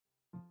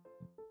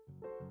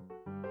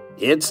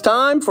It's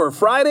time for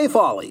Friday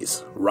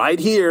Follies, right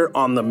here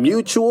on the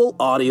Mutual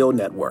Audio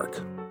Network.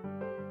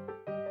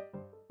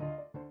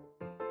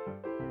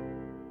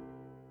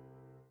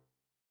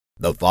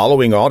 The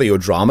following audio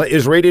drama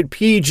is rated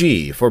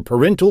PG for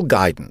parental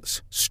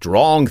guidance.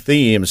 Strong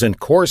themes and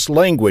coarse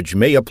language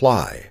may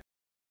apply.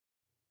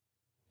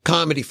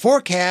 Comedy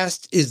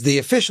Forecast is the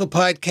official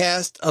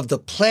podcast of the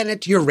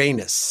planet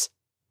Uranus.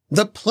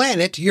 The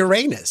planet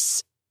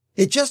Uranus.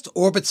 It just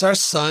orbits our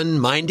sun,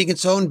 minding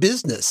its own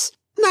business,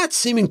 not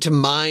seeming to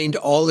mind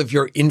all of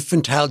your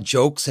infantile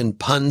jokes and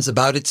puns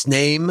about its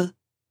name.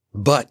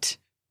 But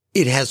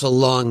it has a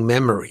long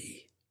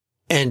memory,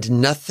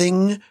 and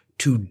nothing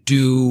to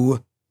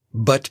do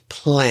but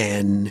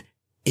plan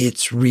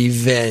its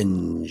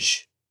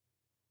revenge.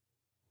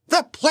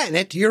 The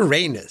planet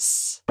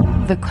Uranus.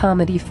 The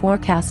Comedy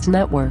Forecast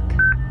Network.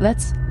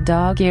 Let's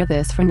dog-ear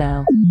this for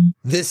now.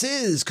 This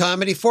is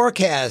Comedy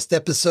Forecast,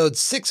 episode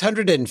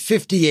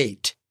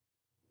 658.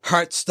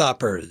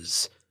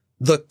 HaartteStoppers.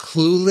 The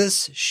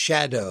Clueless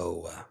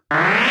Shadow.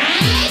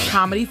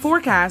 Comedy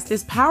Forecast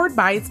is powered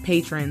by its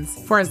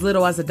patrons. For as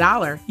little as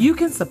 $1, you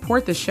can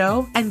support the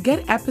show and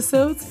get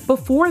episodes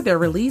before they're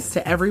released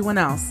to everyone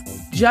else.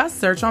 Just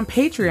search on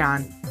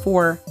Patreon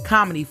for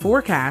Comedy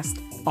Forecast,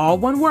 all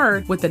one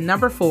word with the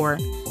number 4.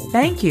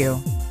 Thank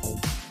you.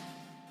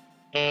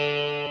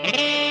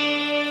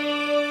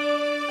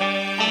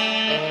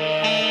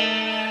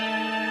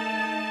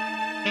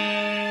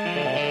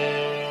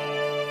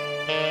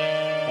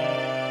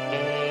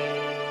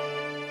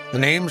 The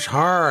name's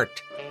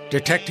Hart.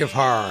 Detective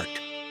Hart.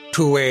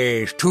 2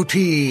 A's, 2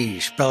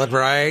 T's. Spell it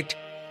right.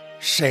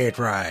 Say it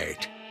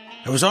right.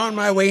 I was on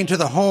my way into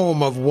the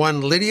home of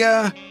one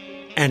Lydia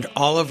and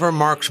Oliver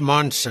Marks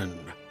Monson.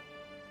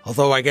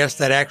 Although I guess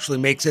that actually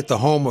makes it the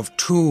home of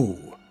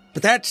 2.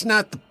 But that's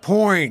not the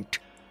point.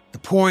 The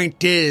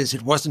point is,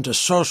 it wasn't a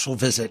social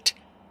visit.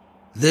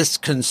 This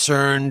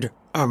concerned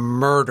a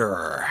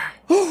murder.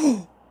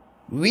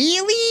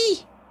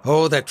 Really?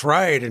 Oh, that's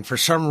right, and for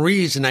some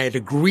reason I had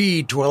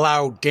agreed to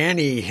allow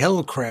Danny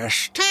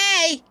Hillcrest...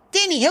 Hi,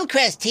 Danny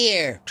Hillcrest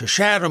here. ...to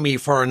shadow me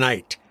for a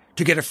night,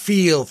 to get a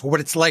feel for what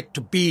it's like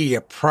to be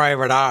a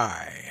private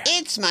eye.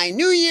 It's my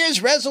New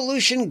Year's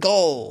resolution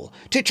goal,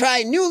 to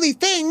try newly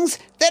things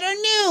that are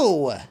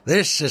new.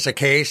 This is a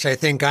case I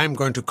think I'm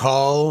going to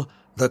call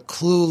the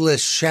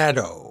Clueless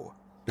Shadow.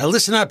 Now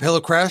listen up,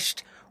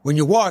 Hillcrest. When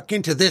you walk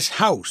into this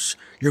house,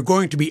 you're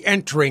going to be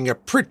entering a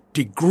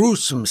pretty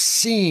gruesome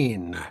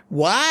scene.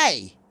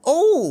 Why?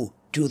 Oh,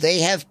 do they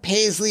have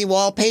paisley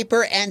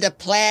wallpaper and a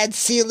plaid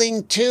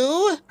ceiling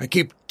too? I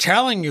keep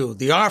telling you,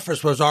 the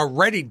office was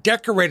already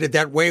decorated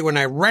that way when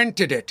I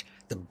rented it.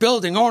 The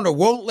building owner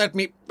won't let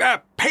me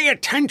pay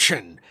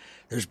attention.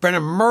 There's been a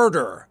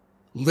murder.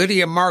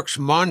 Lydia Marks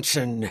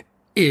Monson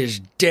is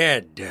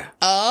dead.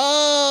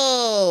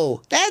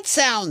 Oh, that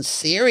sounds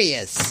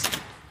serious.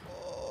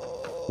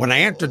 When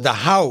I entered the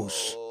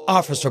house,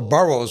 Officer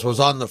Burroughs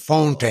was on the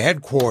phone to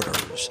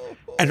headquarters,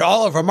 and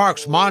Oliver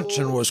Marks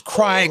Monson was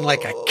crying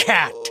like a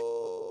cat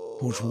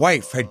whose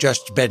wife had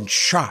just been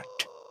shot.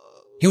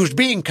 He was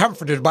being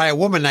comforted by a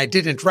woman I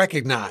didn't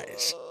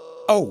recognize.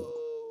 Oh,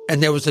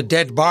 and there was a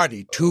dead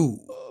body, too.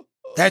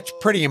 That's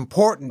pretty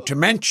important to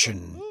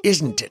mention,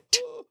 isn't it?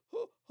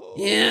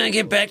 Yeah,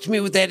 get back to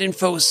me with that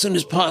info as soon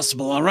as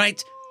possible, all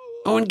right?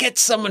 Oh, and get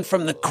someone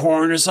from the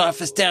coroner's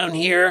office down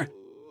here.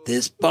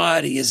 This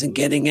body isn't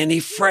getting any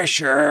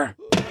fresher.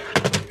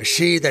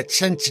 See, that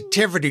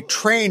sensitivity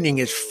training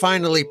is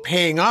finally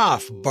paying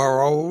off,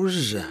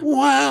 Burroughs.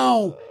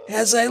 Wow,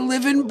 as I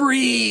live and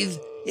breathe,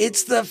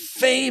 it's the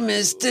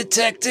famous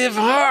Detective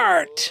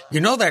Hart.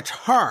 You know that's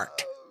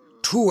Hart.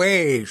 2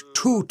 A's,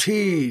 2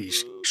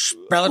 T's.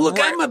 Spell it Look,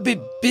 right. I'm a bit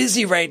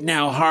busy right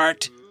now,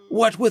 Hart.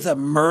 What with a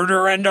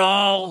murder and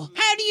all?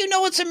 How do you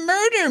know it's a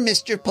murder,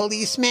 Mr.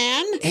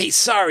 Policeman? Hey,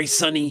 sorry,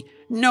 Sonny.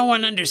 No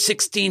one under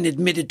 16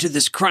 admitted to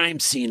this crime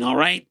scene, all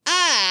right?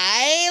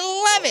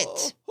 I love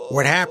it.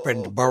 What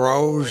happened,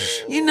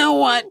 Burroughs? You know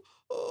what?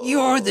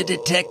 You're the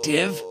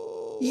detective.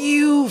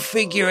 You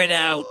figure it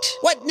out.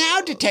 What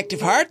now, Detective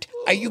Hart?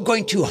 Are you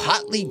going to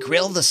hotly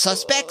grill the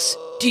suspects?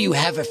 Do you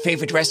have a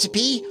favorite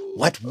recipe?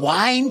 What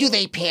wine do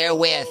they pair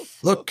with?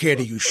 Look, kid,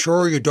 are you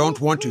sure you don't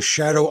want to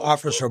shadow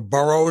Officer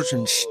Burroughs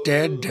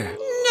instead?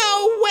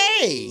 No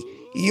way.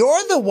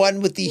 You're the one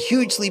with the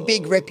hugely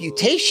big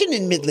reputation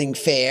in middling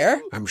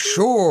fare. I'm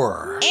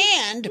sure.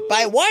 And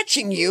by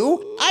watching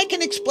you, I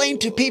can explain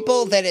to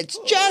people that it's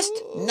just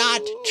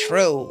not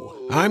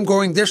true. I'm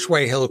going this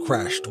way,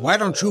 Hillcrest. Why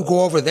don't you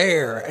go over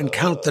there and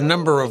count the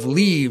number of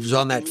leaves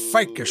on that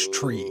ficus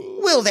tree?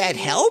 Will that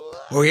help?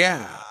 Oh,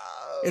 yeah.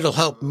 It'll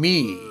help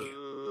me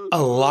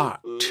a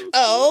lot.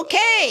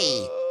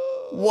 Okay.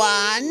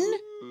 1,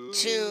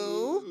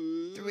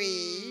 2,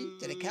 3...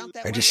 Did I count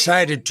that? I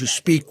decided to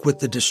speak with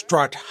the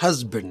distraught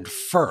husband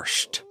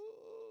first.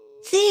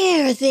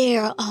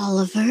 There,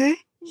 Oliver.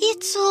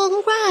 It's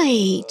all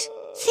right.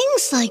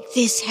 Things like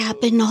this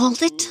happen all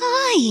the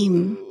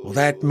time. Well,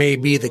 that may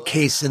be the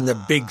case in the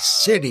big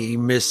city,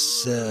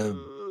 Miss...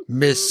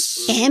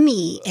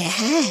 Emmy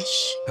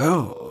Ash.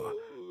 Oh,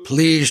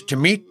 Pleased to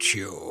meet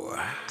you.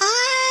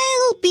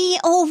 I'll be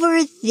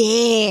over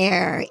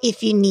there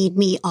if you need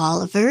me,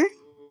 Oliver.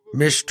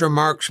 Mr.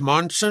 Marks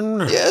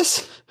Monson?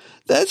 Yes,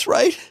 that's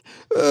right.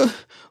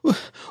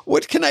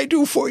 What can I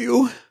do for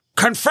you?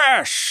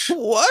 Confess!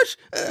 What?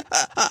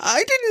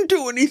 I didn't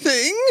do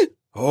anything.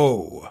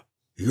 Oh,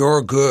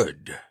 you're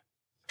good.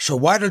 So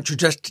why don't you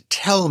just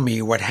tell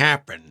me what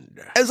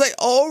happened? As I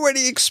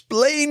already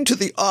explained to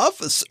the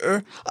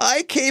officer,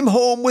 I came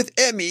home with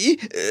Emmy,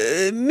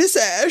 Miss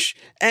Ash,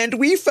 and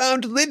we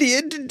found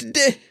Lydia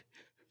dead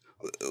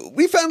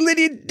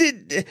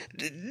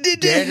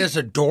as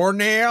a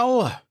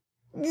doornail?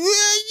 Yes.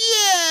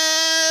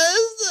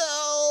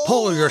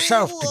 Pull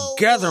yourself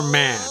together,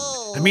 man.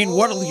 I mean,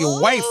 what'll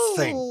your wife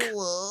think?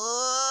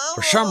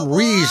 For some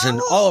reason,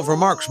 Oliver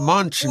Marks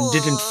Monson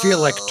didn't feel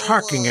like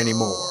talking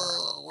anymore.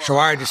 So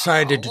I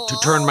decided to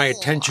turn my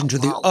attention to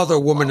the other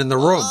woman in the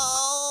room.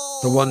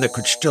 The one that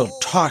could still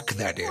talk,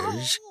 that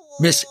is.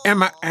 Miss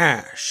Emma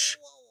Ash.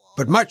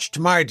 But much to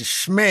my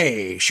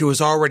dismay, she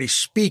was already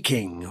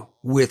speaking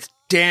with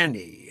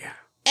Danny.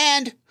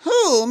 And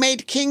who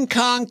made King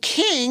Kong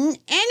king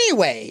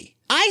anyway?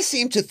 I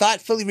seem to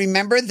thoughtfully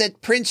remember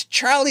that Prince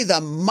Charlie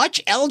the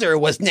Much Elder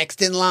was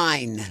next in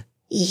line.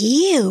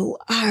 You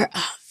are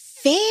a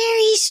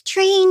very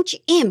strange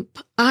imp,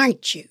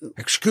 aren't you?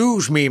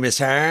 Excuse me,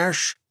 Miss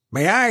Ash.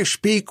 May I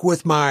speak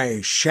with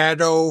my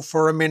shadow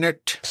for a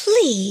minute?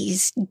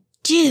 Please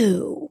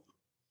do.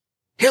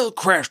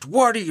 Hillcrest,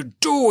 what are you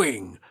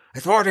doing? I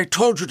thought I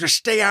told you to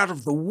stay out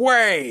of the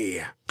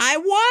way. I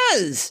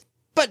was.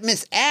 But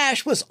Miss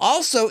Ash was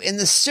also in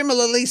the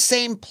similarly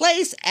same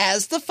place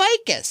as the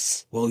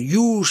ficus. Well,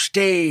 you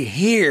stay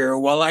here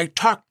while I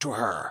talk to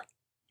her.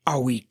 Are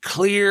we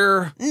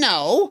clear?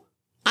 No,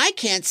 I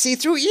can't see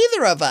through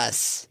either of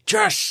us.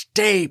 Just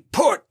stay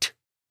put.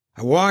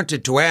 I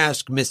wanted to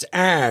ask Miss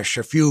Ash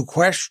a few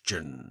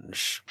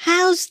questions.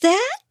 How's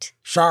that?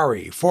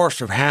 Sorry,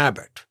 force of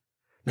habit.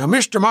 Now,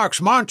 Mr. Marks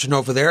Monson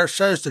over there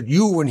says that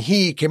you and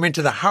he came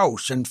into the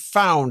house and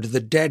found the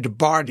dead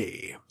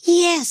body.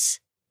 Yes,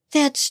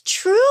 that's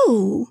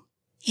true.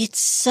 It's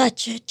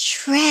such a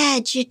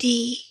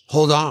tragedy.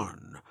 Hold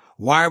on.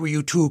 Why were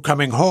you two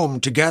coming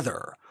home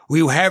together? Were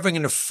you having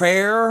an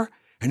affair?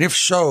 And if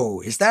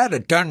so, is that a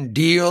done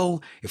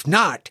deal? If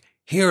not,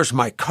 here's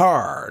my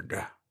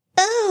card.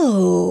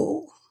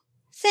 Oh,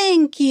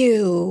 thank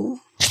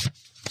you.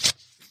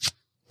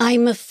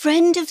 I'm a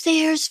friend of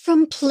theirs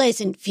from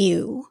Pleasant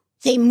View.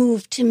 They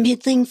moved to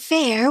Midling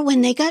Fair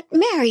when they got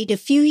married a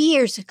few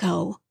years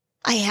ago.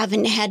 I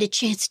haven't had a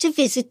chance to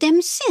visit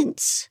them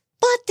since,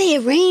 but they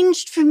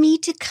arranged for me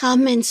to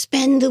come and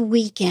spend the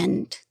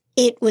weekend.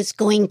 It was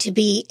going to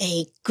be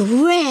a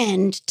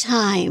grand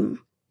time.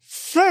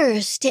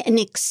 First, an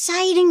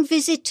exciting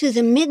visit to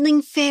the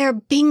Midling Fair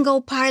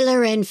bingo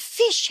parlor and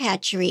fish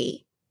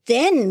hatchery.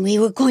 Then we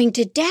were going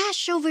to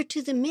dash over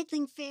to the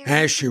Midling Fair.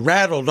 As she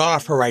rattled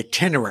off her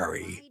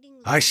itinerary,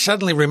 I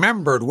suddenly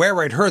remembered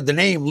where I'd heard the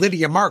name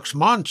Lydia Marks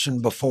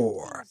Monson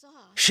before.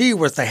 She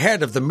was the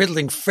head of the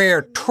Midling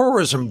Fair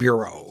Tourism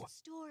Bureau.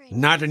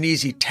 Not an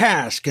easy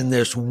task in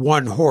this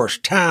one-horse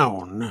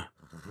town.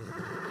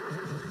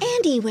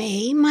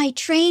 Anyway, my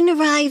train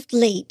arrived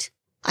late.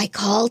 I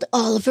called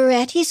Oliver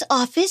at his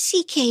office.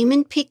 He came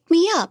and picked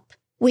me up.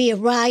 We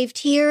arrived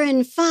here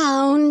and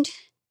found...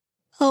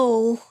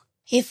 Oh,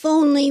 if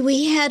only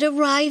we had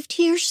arrived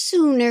here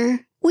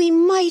sooner, we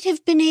might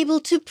have been able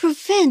to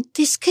prevent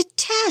this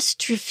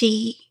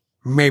catastrophe.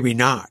 Maybe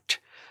not.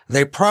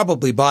 They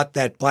probably bought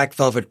that black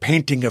velvet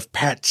painting of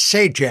Pat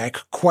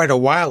Sajak quite a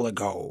while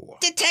ago.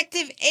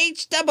 Detective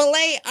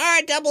HAARTTE,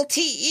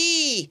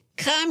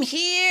 come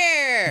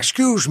here.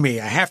 Excuse me,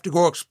 I have to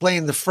go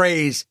explain the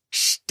phrase,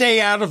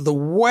 stay out of the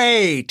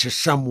way, to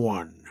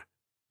someone.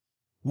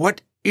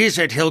 What is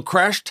it,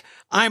 Hillcrest?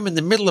 I'm in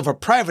the middle of a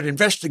private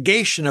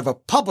investigation of a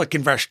public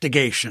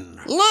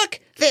investigation. Look,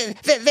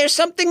 there's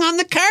something on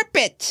the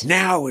carpet.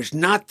 Now is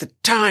not the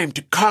time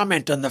to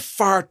comment on the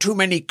far too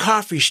many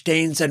coffee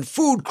stains and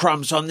food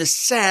crumbs on this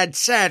sad,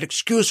 sad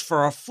excuse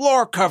for a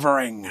floor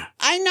covering.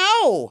 I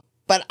know,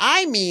 but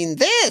I mean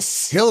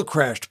this.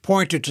 Hillcrest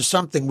pointed to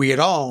something we had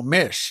all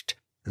missed.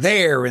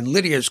 There, in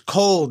Lydia's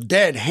cold,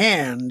 dead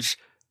hands,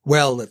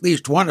 well, at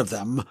least one of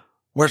them,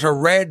 was a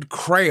red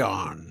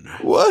crayon.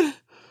 What?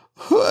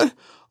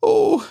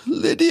 Oh,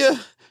 Lydia.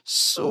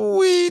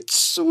 Sweet,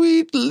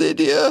 sweet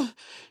Lydia.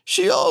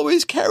 She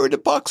always carried a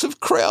box of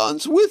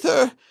crayons with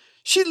her.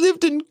 She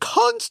lived in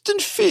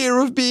constant fear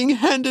of being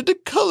handed a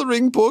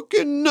coloring book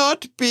and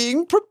not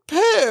being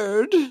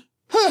prepared.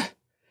 Huh.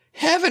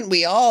 Haven't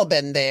we all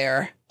been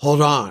there?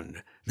 Hold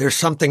on. There's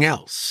something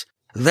else.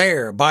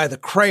 There, by the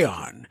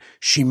crayon,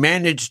 she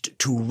managed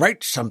to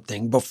write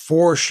something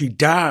before she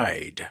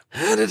died.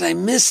 How did I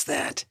miss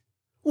that?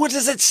 What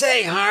does it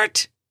say,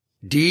 Hart?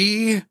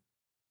 D-O-C.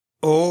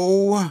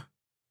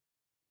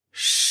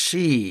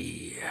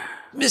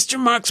 Mr.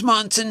 Marks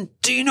Monson,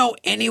 do you know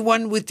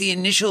anyone with the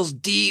initials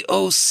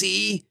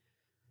D-O-C?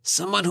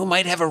 Someone who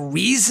might have a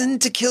reason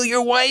to kill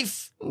your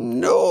wife?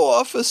 No,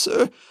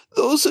 officer.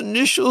 Those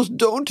initials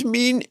don't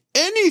mean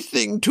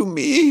anything to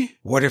me.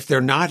 What if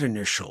they're not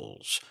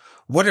initials?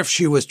 What if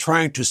she was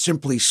trying to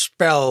simply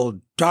spell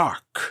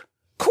Doc?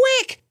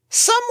 Quick!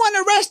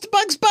 Someone arrest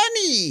Bugs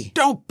Bunny!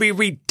 Don't be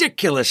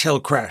ridiculous,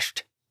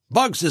 Hillcrest.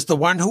 Bugs is the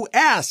one who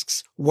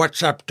asks,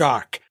 "What's up,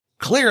 Doc?"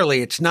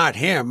 Clearly it's not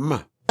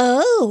him.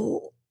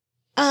 Oh.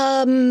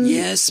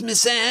 Yes,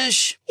 Miss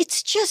Ash?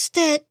 It's just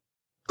that,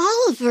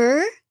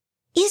 Oliver,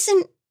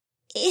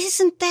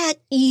 isn't that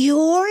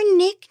your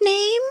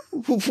nickname?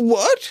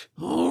 What?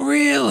 Oh,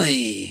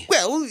 really?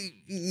 Well,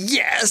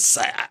 yes,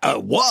 I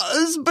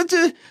was,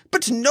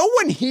 but no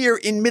one here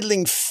in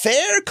Middling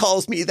Fair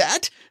calls me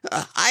that.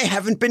 I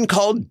haven't been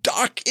called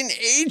Doc in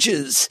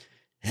ages.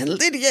 And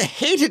Lydia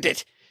hated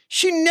it.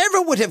 She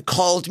never would have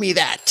called me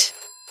that.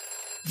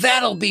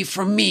 That'll be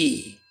from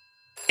me.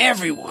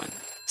 Everyone,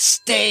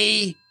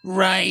 stay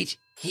right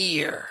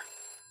here.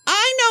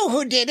 I know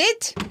who did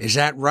it. Is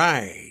that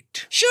right?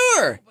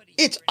 Sure.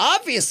 It's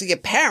obviously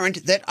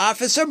apparent that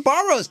Officer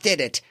Burrows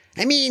did it.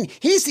 I mean,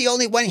 he's the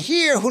only one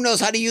here who knows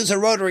how to use a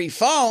rotary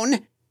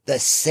phone. The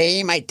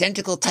same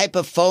identical type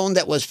of phone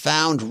that was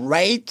found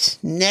right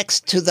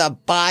next to the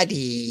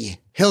body.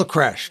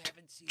 Hillcrest,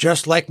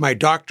 just like my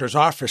doctor's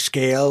office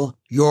scale,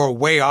 you're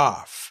way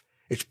off.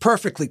 It's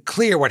perfectly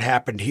clear what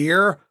happened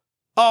here.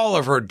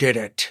 Oliver did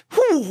it.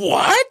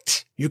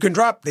 What? You can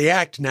drop the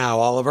act now,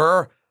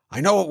 Oliver. I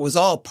know it was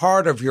all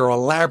part of your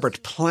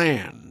elaborate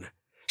plan.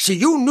 See,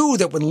 you knew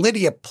that when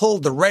Lydia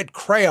pulled the red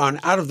crayon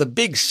out of the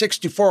big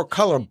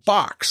 64-color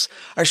box,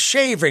 a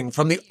shaving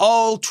from the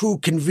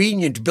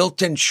all-too-convenient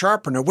built-in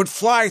sharpener would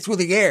fly through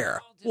the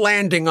air,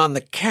 landing on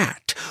the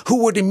cat,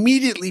 who would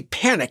immediately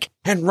panic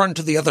and run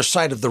to the other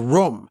side of the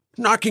room,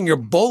 knocking your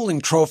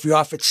bowling trophy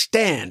off its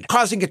stand,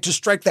 causing it to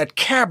strike that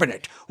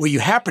cabinet where you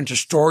happen to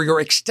store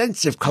your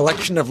extensive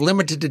collection of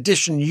limited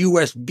edition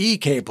USB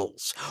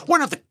cables.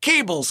 One of the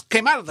cables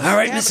came out of the All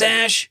right, cabinet. Miss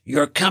Ash,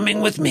 you're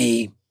coming with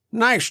me.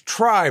 Nice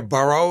try,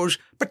 Burrows,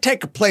 but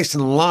take a place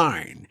in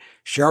line.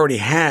 She already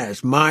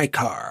has my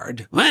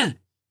card. What?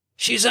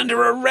 She's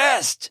under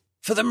arrest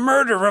for the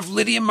murder of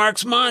Lydia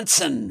Marks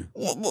Monson.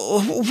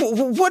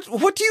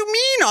 What do you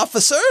mean,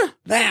 officer?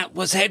 That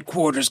was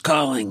headquarters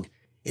calling.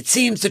 It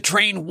seems the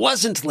train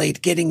wasn't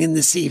late getting in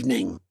this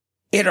evening.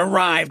 It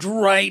arrived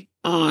right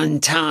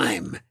on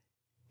time.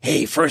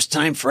 Hey, first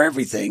time for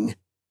everything.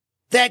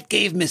 That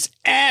gave Miss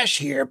Ash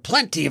here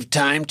plenty of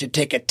time to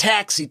take a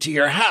taxi to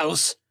your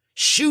house,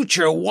 shoot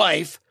your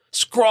wife,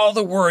 scrawl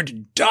the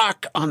word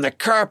Doc on the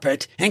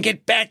carpet, and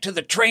get back to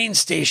the train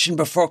station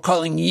before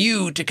calling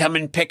you to come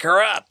and pick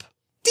her up.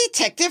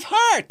 Detective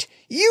Hart,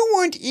 you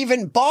weren't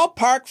even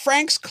ballpark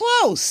Franks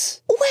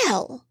close.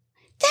 Well,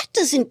 that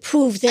doesn't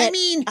prove that I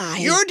mean,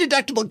 your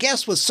deductible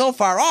guess was so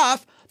far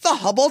off, the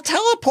Hubble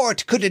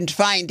teleport couldn't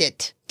find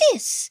it.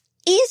 This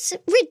is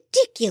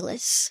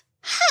ridiculous.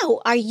 How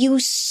are you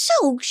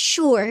so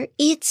sure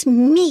it's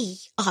me,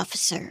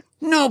 officer?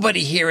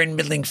 Nobody here in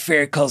Middling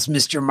Fair calls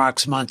Mr.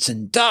 Marks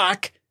Monson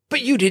Doc,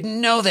 but you didn't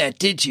know that,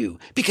 did you?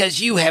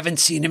 Because you haven't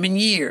seen him in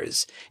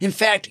years. In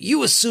fact,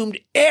 you assumed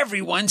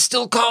everyone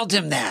still called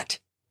him that.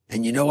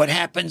 And you know what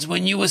happens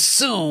when you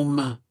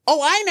assume?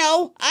 Oh, I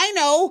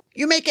know.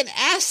 You make an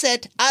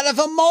asset out of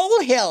a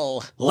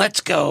molehill.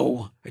 Let's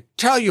go. I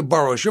tell you,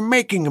 Burrows, you're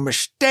making a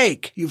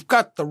mistake. You've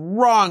got the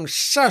wrong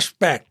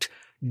suspect.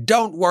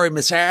 Don't worry,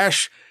 Miss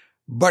Ash.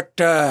 But,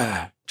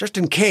 just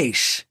in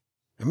case,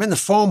 I'm in the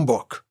phone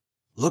book.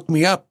 Look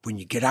me up when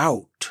you get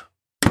out.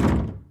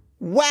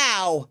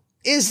 Wow.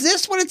 Is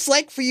this what it's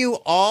like for you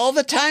all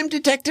the time,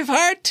 Detective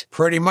Hart?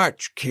 Pretty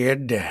much,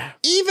 kid.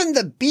 Even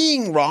the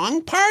being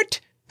wrong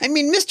part? I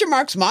mean, Mr.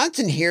 Marks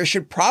Monson here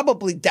should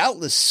probably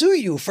doubtless sue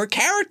you for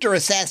character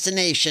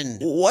assassination.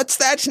 What's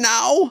that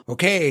now?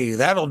 Okay,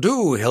 that'll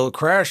do,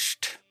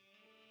 Hillcrest.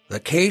 The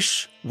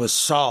case was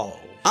solved.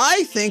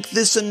 I think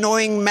this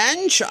annoying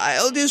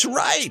man-child is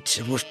right.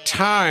 It was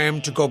time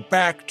to go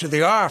back to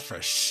the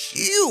office.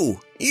 You,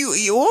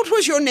 what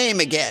was your name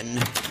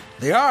again?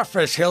 The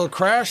office,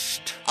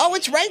 Hillcrest. Oh,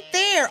 it's right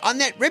there on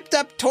that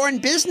ripped-up, torn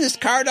business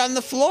card on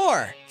the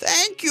floor.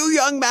 Thank you,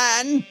 young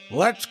man.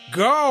 Let's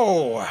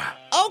go.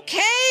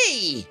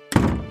 Okay.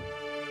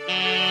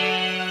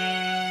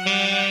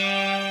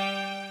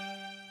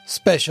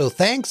 Special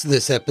thanks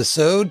this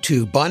episode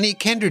to Bonnie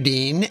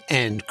Kenderdine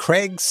and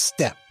Craig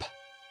Stepp.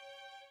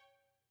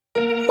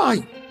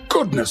 My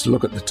goodness,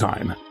 look at the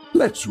time.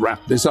 Let's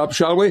wrap this up,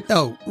 shall we?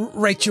 Oh,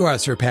 right you are,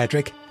 Sir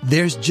Patrick.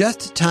 There's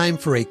just time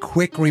for a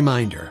quick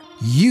reminder.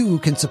 You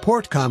can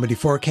support Comedy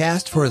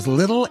Forecast for as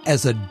little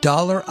as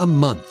 $1 a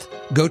month.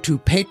 Go to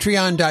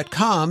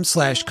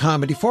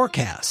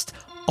patreon.com/comedyforecast.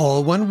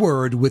 All one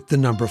word with the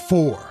number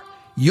 4.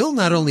 You'll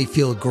not only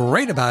feel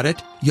great about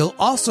it, you'll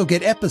also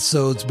get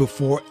episodes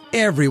before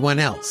everyone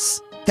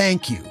else.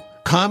 Thank you.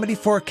 Comedy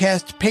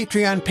Forecast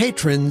Patreon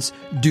patrons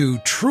do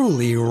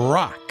truly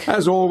rock.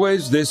 As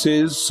always, this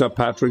is Sir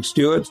Patrick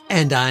Stewart.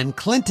 And I'm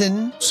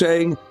Clinton.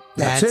 Saying,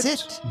 that's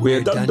it.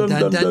 We're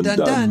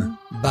done.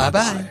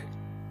 Bye-bye.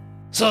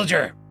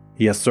 Soldier.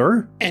 Yes,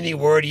 sir? Any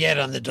word yet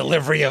on the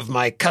delivery of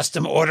my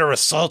custom order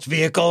assault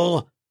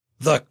vehicle?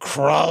 The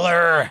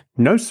crawler?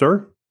 No,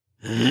 sir.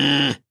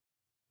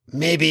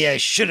 Maybe I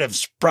should have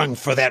sprung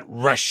for that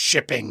rush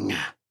shipping.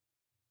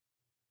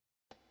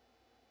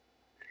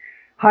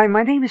 Hi,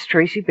 my name is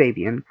Tracy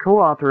Babian,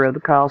 co-author of the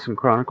Carlson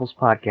Chronicles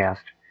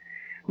podcast.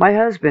 My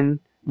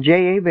husband,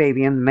 J.A.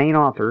 Babian, the main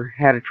author,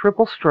 had a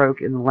triple stroke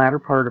in the latter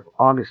part of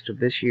August of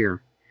this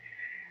year.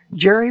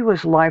 Jerry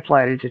was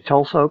life-flighted to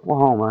Tulsa,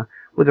 Oklahoma,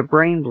 with a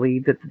brain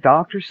bleed that the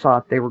doctors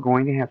thought they were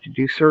going to have to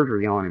do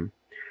surgery on him,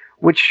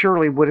 which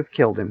surely would have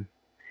killed him.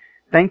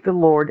 Thank the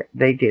Lord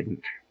they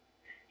didn't.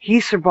 He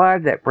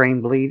survived that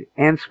brain bleed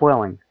and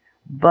swelling,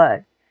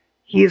 but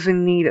he is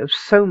in need of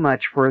so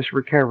much for his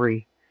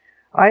recovery.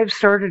 I have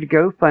started a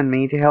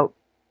GoFundMe to help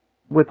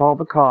with all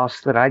the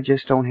costs that I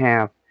just don't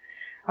have.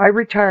 I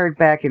retired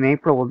back in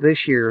April of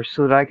this year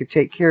so that I could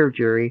take care of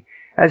Jerry,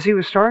 as he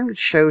was starting to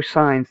show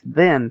signs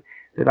then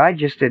that I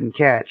just didn't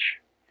catch.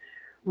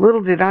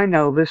 Little did I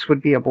know this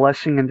would be a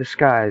blessing in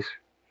disguise.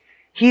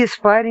 He is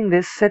fighting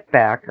this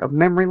setback of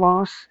memory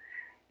loss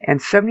and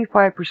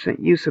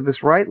 75% use of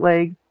his right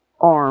leg,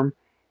 arm,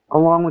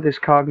 along with his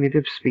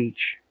cognitive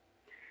speech.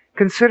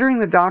 Considering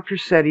the doctor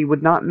said he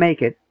would not make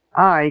it,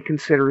 I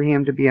consider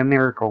him to be a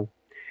miracle.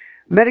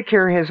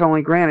 Medicare has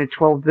only granted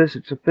 12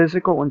 visits of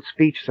physical and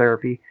speech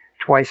therapy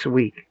twice a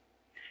week.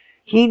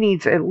 He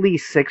needs at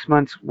least 6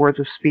 months' worth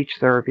of speech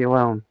therapy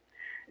alone.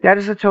 That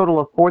is a total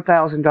of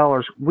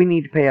 $4,000 we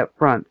need to pay up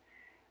front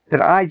that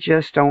I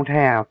just don't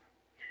have.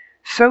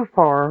 So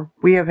far,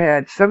 we have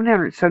had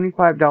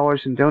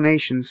 $775 in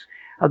donations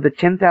of the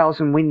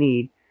 $10,000 we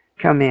need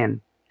come in.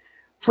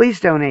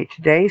 Please donate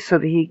today so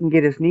that he can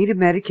get his needed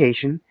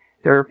medication,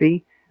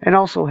 therapy, and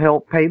also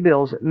help pay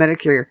bills that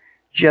Medicare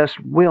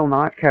just will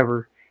not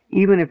cover,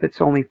 even if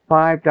it's only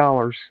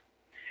 $5.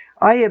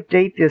 I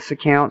update this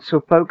account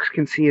so folks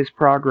can see his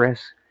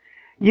progress.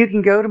 You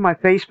can go to my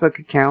Facebook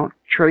account,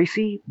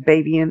 Tracy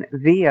Babian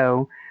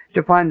VO,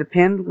 to find the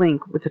pinned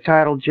link with the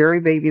title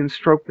Jerry Babian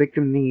Stroke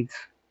Victim Needs.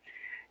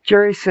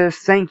 Jerry says,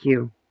 thank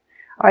you.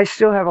 I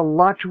still have a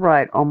lot to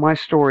write on my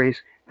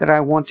stories that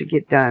I want to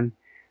get done.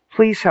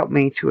 Please help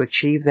me to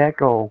achieve that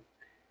goal.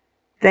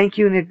 Thank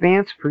you in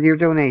advance for your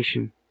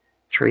donation.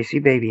 Tracy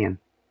Babian.